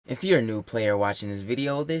If you're a new player watching this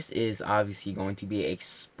video, this is obviously going to be a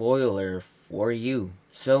spoiler for you.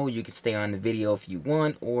 So you can stay on the video if you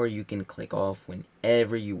want, or you can click off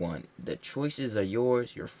whenever you want. The choices are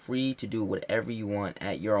yours. You're free to do whatever you want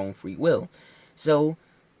at your own free will. So,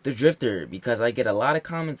 the Drifter, because I get a lot of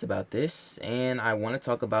comments about this, and I want to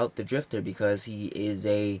talk about the Drifter because he is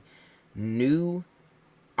a new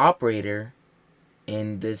operator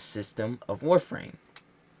in this system of Warframe.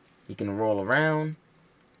 He can roll around.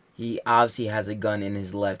 He obviously has a gun in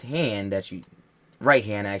his left hand right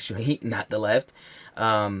hand actually, not the left.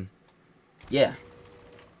 Yeah,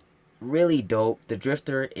 really dope. The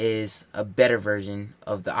Drifter is a better version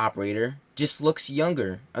of the Operator. Just looks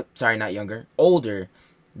younger. Sorry, not younger, older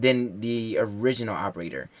than the original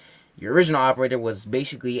Operator. Your original Operator was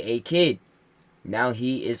basically a kid. Now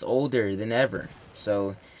he is older than ever.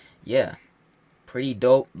 So, yeah, pretty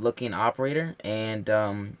dope looking Operator, and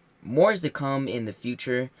more is to come in the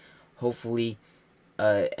future. Hopefully,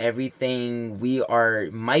 everything we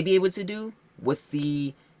might be able to do with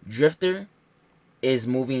the Drifter is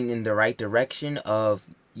moving in the right direction of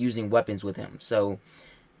using weapons with him. So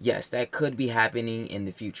yes, that could be happening in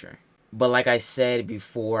the future. But like I said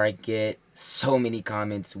before, I get so many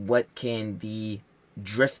comments, what can the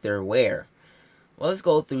Drifter wear? Well, let's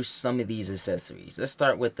go through some of these accessories. Let's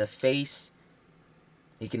start with the face.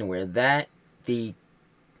 You can wear that. The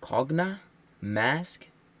Cogna mask,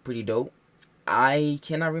 pretty dope. I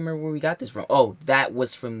cannot remember where we got this from. Oh, that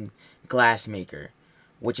was from Glassmaker,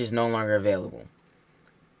 which is no longer available.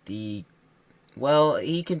 Well,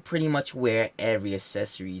 he can pretty much wear every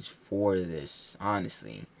accessories for this,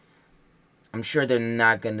 honestly. I'm sure they're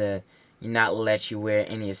not gonna not let you wear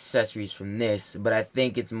any accessories from this, but I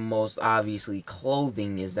think it's most obviously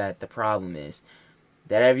clothing is that the problem is.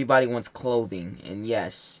 That everybody wants clothing, and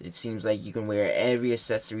yes, it seems like you can wear every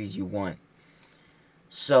accessories you want.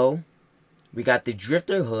 So, we got the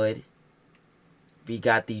Drifter hood. We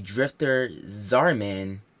got the Drifter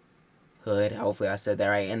Zarman hood. Hopefully I said that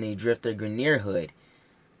right. And the Drifter Grenier hood,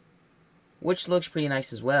 which looks pretty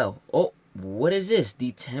nice as well. Oh, what is this?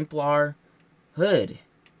 The Templar hood.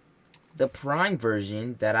 The Prime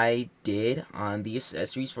version that I did on the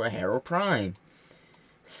accessories for Hero Prime.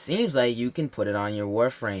 Seems like you can put it on your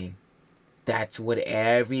Warframe. That's what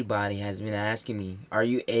everybody has been asking me. Are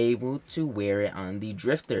you able to wear it on the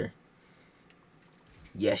Drifter?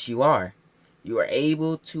 Yes, you are. You are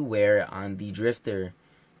able to wear it on the Drifter.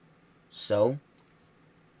 So,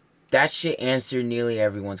 that should answer nearly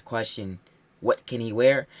everyone's question. What can he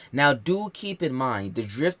wear? Now, do keep in mind, the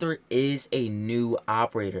Drifter is a new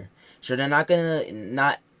operator. So, they're not going to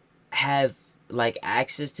not have, like,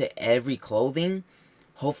 access to every clothing.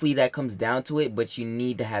 Hopefully, that comes down to it, but you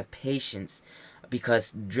need to have patience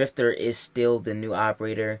because Drifter is still the new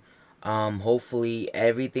operator. Hopefully,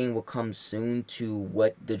 everything will come soon to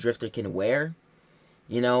what the Drifter can wear.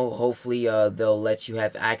 Hopefully they'll let you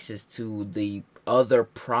have access to the other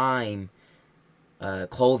Prime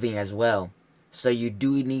clothing as well. So you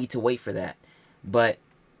do need to wait for that. But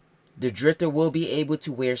the Drifter will be able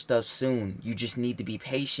to wear stuff soon. You just need to be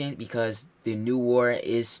patient because the new war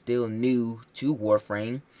is still new to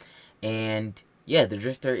Warframe. And yeah, the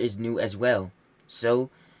Drifter is new as well. So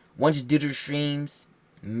once Digital Streams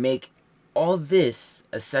make all this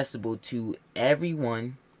accessible to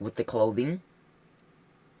everyone with the clothing,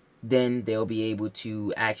 then they'll be able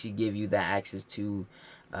to actually give you that access to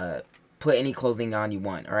put any clothing on you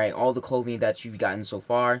want. All right, all the clothing that you've gotten so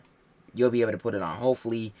far, you'll be able to put it on.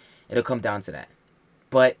 Hopefully, it'll come down to that.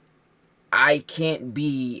 But I can't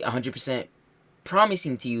be 100%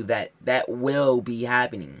 promising to you that that will be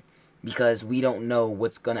happening because we don't know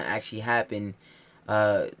what's gonna actually happen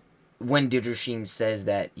when Digital says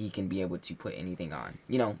that he can be able to put anything on.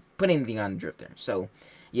 Put anything on the Drifter. So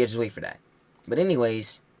yeah, just wait for that. But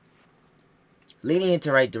anyways, leading into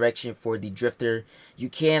the right direction for the Drifter, you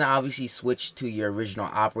can obviously switch to your original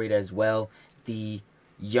operator as well, the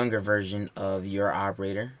younger version of your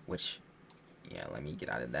operator, which, yeah, let me get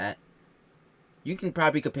out of that. You can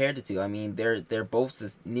probably compare the two. I mean, they're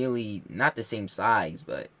both nearly not the same size,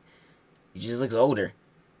 but he just looks older.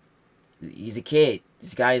 He's a kid.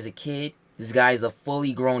 This guy is a kid. This guy is a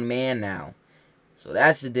fully grown man now. So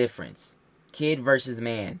that's the difference. Kid versus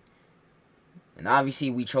man. And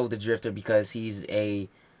obviously we chose the Drifter because he's a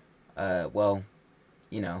well,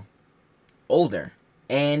 older,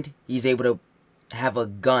 and he's able to have a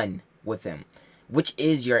gun with him, which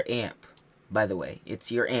is your amp, by the way.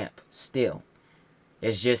 It's your amp still.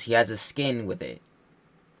 It's just he has a skin with it.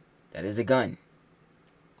 That is a gun.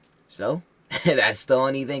 So that's the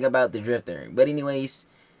only thing about the Drifter. But anyways,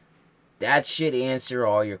 that should answer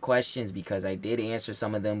all your questions, because I did answer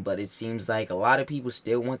some of them, but it seems like a lot of people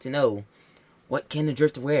still want to know, what can the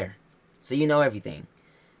drifter wear? So you know everything.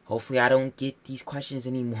 Hopefully I don't get these questions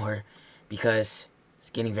anymore, because it's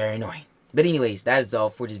getting very annoying. But anyways, that is all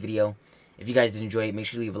for this video. If you guys did enjoy it, make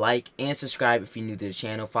sure to leave a like and subscribe if you're new to the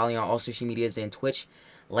channel. Follow me on all social medias and Twitch.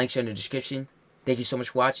 Links are in the description. Thank you so much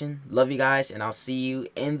for watching. Love you guys, and I'll see you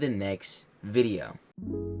in the next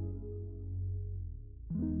video.